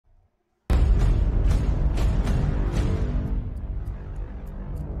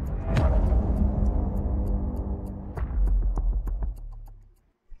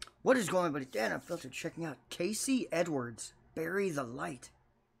What is going on, buddy? Dan, Unfiltered, checking out Casey Edwards, Bury the Light.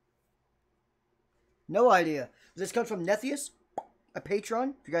 No idea. This comes from Nethius, a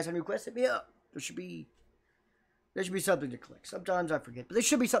Patreon. If you guys have any requests, hit me up. There should be something to click. Sometimes I forget, but there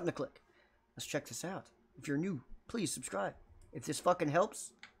should be something to click. Let's check this out. If you're new, please subscribe. If this fucking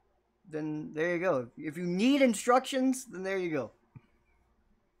helps, then there you go. If you need instructions, then there you go.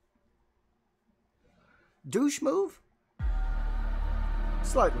 Douche move?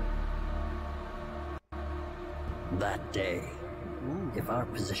 Slightly. That day, if our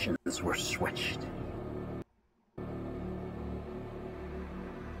positions were switched,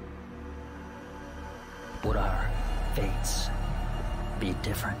 would our fates be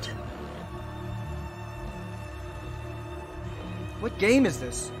different? What game is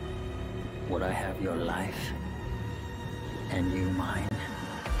this? Would I have your life and you mine?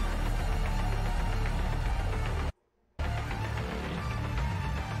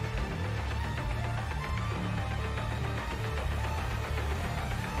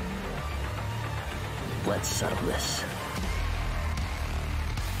 Let's settle this.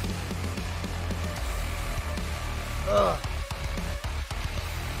 Ugh.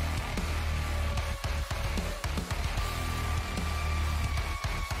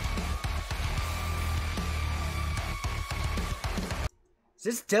 Is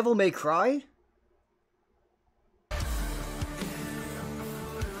this Devil May Cry?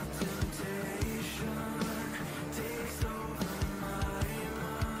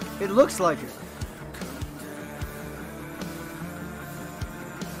 It looks like it.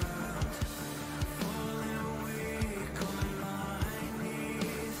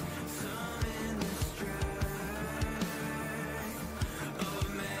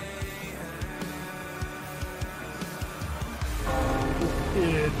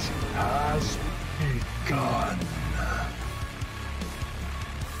 It has begun.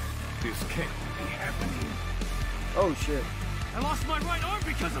 This can't be happening. Oh shit. I lost my right arm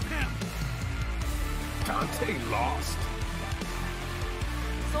because of him! Dante lost?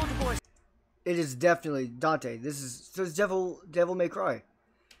 Soldier Boy. It is definitely Dante. This is Devil May Cry.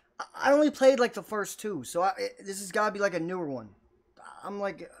 I only played like the first two, so this has got to be like a newer one. I'm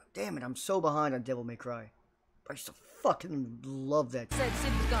like, damn it, I'm so behind on Devil May Cry. I used to fucking love that. Said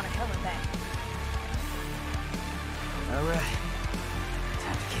City's gonna hell and back. Alright.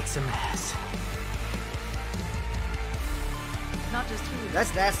 Time to kick some ass. Not just here,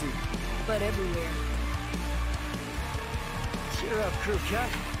 That's nasty. but everywhere. Cheer up, crew cut.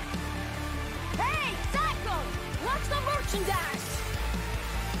 Hey, Psycho! Watch the merchandise!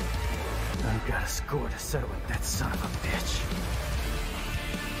 I've got a score to settle with that son of a bitch.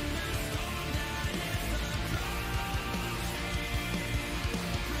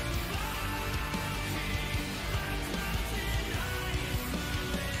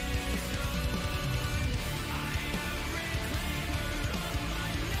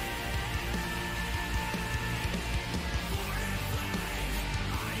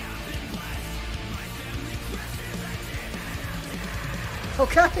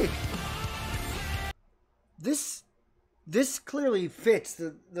 Okay. This clearly fits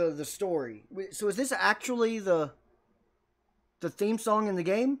the story. So is this actually the theme song in the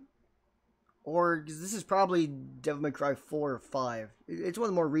game? Or this is probably Devil May Cry 4 or 5. It's one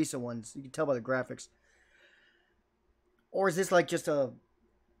of the more recent ones. You can tell by the graphics. Or is this like just a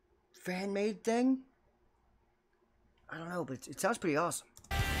fan-made thing? I don't know, but it sounds pretty awesome.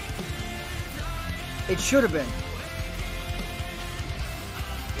 It should have been.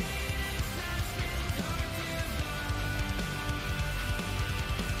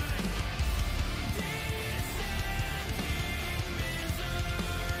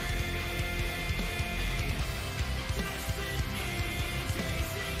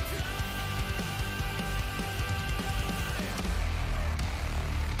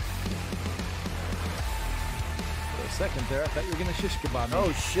 Second there, I thought you were gonna shish kebab me.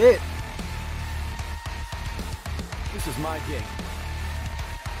 Oh shit! This is my gig.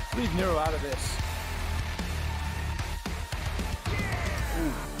 Leave Nero out of this.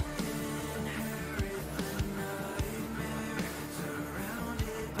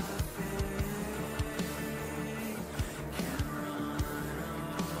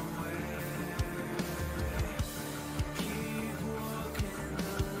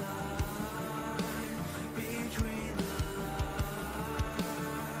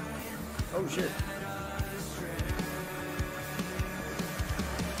 Oh shit!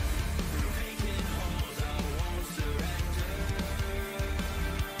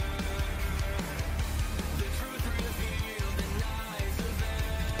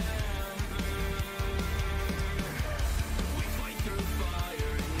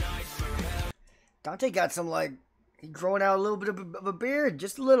 Dante got some, like, he growing out a little bit of a beard,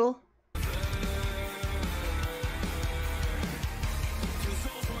 just a little.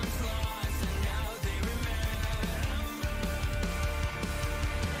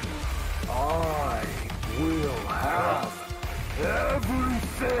 I will have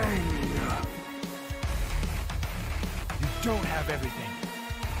everything. You don't have everything.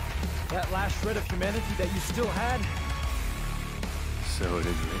 That last shred of humanity that you still had? So it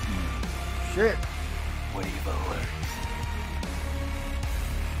is written. Shit. Wave alert.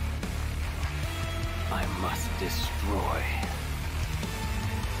 I must destroy.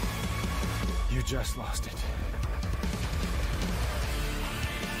 You just lost it.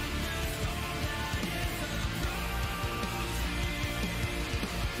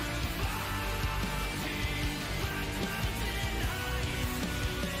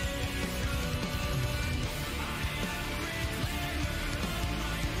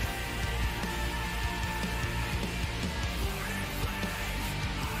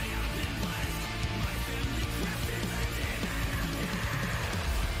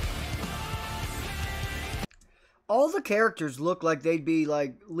 All the characters look like they'd be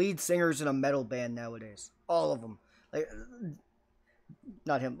like lead singers in a metal band nowadays. All of them. Like,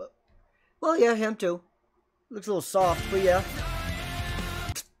 not him, but well, yeah, him too. Looks a little soft, but yeah.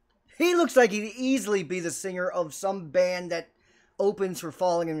 He looks like he'd easily be the singer of some band that opens for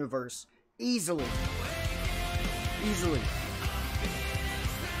Falling in Reverse. Easily. Easily.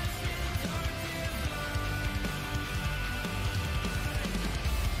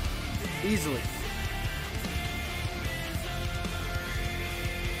 Easily.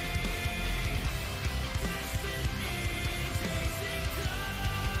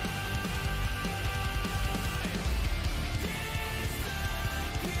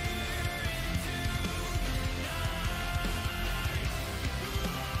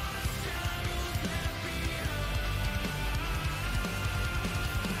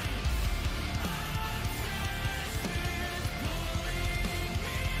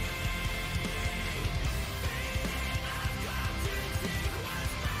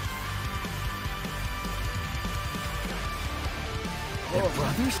 They're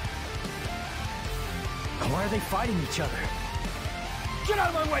brothers? Why are they fighting each other? Get out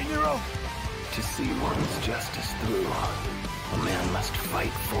of my way, Nero! To see one's justice through, a man must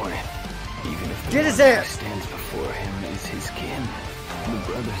fight for it. Even if the Get his one who ass! stands before him is his kin. The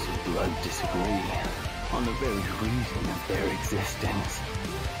brothers of blood disagree on the very reason of their existence.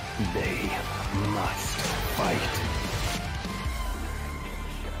 They must fight.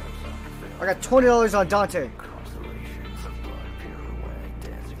 I got $20 on Dante. Constellations of blood pirouette,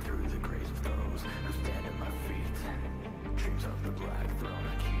 dancing through the graves of those who stand at my feet. Dreams of the black throne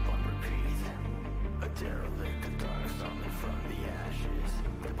I keep on repeat. A derelict of dark something from the ashes.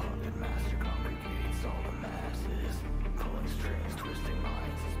 The puppet master congregates all the masses. Pulling strings, twisting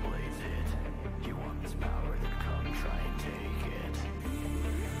minds, his blades hit. You want this power, then come try and take it.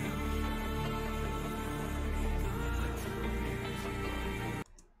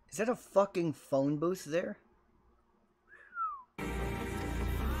 Is that a fucking phone booth there?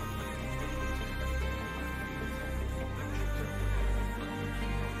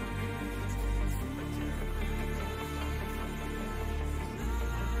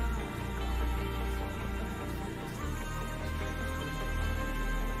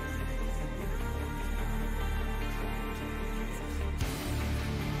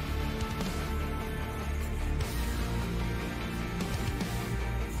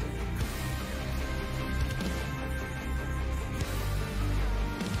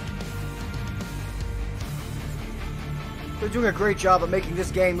 They're doing a great job of making this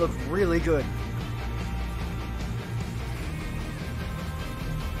game look really good.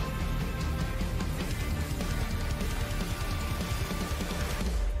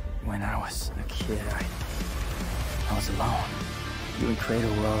 When I was a kid, I was alone. You and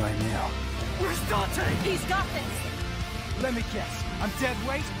Kratos were all I knew. Where's Dante? He's got this! Let me guess. I'm dead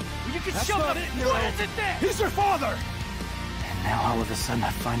weight? Well, you can That's shove not it! it, Nero. What is it then? He's your father! And now all of a sudden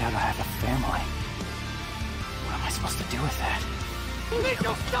I find out I have a family. What am I supposed to do with that?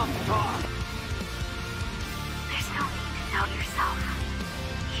 Nico, stop! Talk! There's no need to doubt yourself.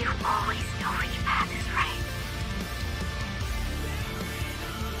 You always know which path is right.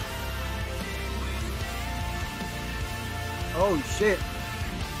 Oh shit.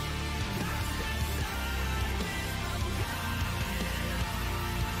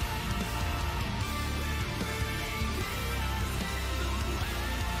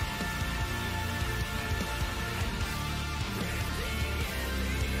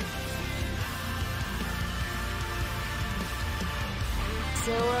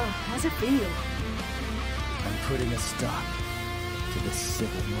 So, how's it feel? putting a stop to this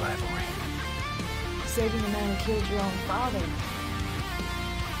sibling rivalry. Saving the man who killed your own father.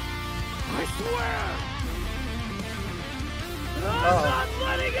 I swear! I'm not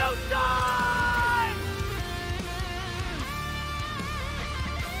letting you die!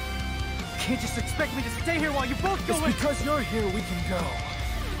 You can't just expect me to stay here while you both go in! It's because you're here we can go.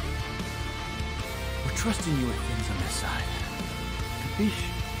 We're trusting you with things on this side.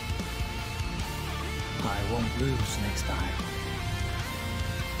 Capiche? I won't lose next time.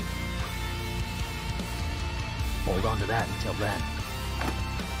 Hold on to that until then.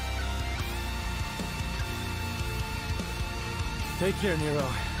 Take care, Nero.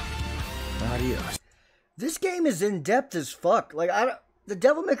 Adios. This game is in depth as fuck. Like the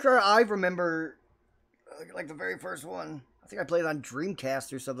Devil May Cry I remember, like the very first one. I think I played it on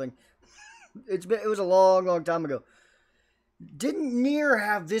Dreamcast or something. It was a long, long time ago. Didn't near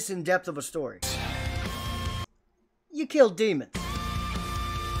have this in depth of a story. You killed demons.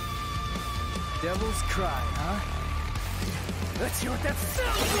 Devil's Cry, huh? Let's hear what that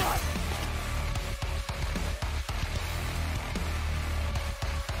sounds like!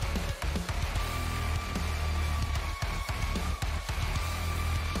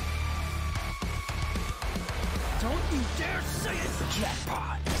 Don't you dare say it's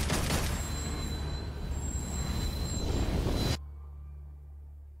jackpot!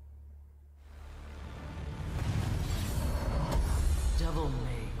 Devil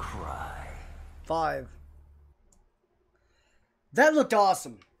May Cry. 5. That looked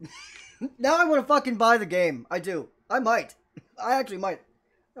awesome. Now I want to fucking buy the game. I do. I might. I actually might.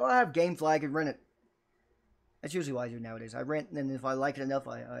 Oh, I have GameFly. I can rent it. That's usually what I do nowadays. I rent, and then if I like it enough,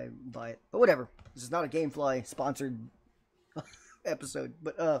 I buy it. But whatever. This is not a GameFly sponsored episode.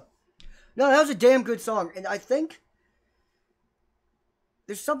 But, no, that was a damn good song. And I think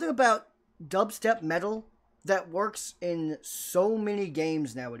there's something about dubstep metal that works in so many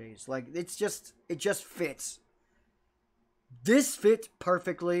games nowadays. Like, it just fits. This fit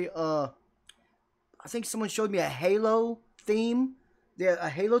perfectly. I think someone showed me a Halo theme. Yeah, a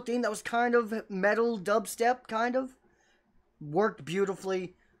Halo theme that was kind of metal dubstep, kind of. Worked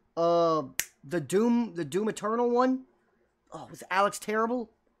beautifully. The Doom Eternal one. Oh, was Alex Terrible?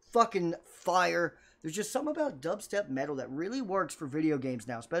 Fucking fire. There's just something about dubstep metal that really works for video games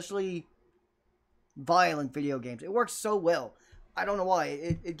now, especially violent video games. It works so well. I don't know why.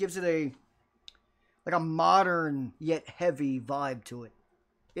 It gives it a modern yet heavy vibe to it.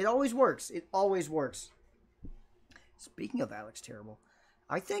 It always works. It always works. Speaking of Alex Terrible,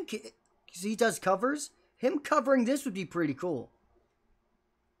 I think because he does covers, him covering this would be pretty cool.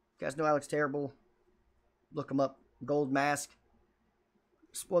 You guys know Alex Terrible? Look him up. Gold mask.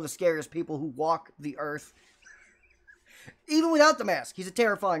 One of the scariest people who walk the earth. Even without the mask, he's a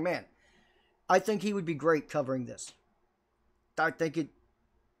terrifying man. I think he would be great covering this. I think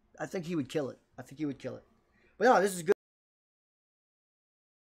he would kill it. I think he would kill it. But no, this is good.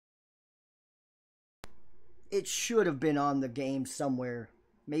 It should have been on the game somewhere.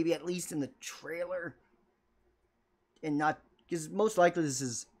 Maybe at least in the trailer. And not... because most likely this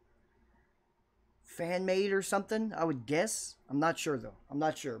is fan-made or something, I would guess. I'm not sure, though. I'm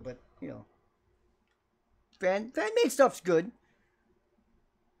not sure, but, you know. Fan-made stuff's good.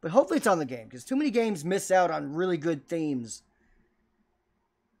 But hopefully it's on the game, because too many games miss out on really good themes.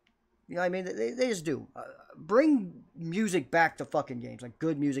 You know what I mean? They just do. Bring music back to fucking games. Like,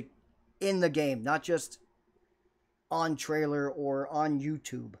 good music in the game, not just on trailer or on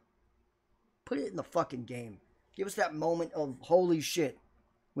YouTube. Put it in the fucking game. Give us that moment of holy shit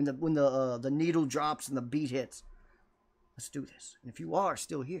when the needle drops and the beat hits. Let's do this. And if you are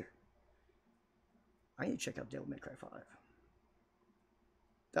still here, I need to check out Devil May Cry 5.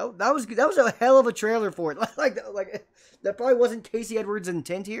 That was a hell of a trailer for it. like that probably wasn't Casey Edwards'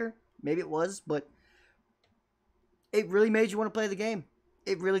 intent here. Maybe it was, but it really made you want to play the game.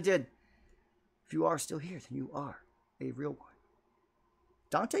 It really did. If you are still here, then you are a real one.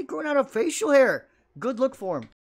 Dante growing out of facial hair. Good look for him.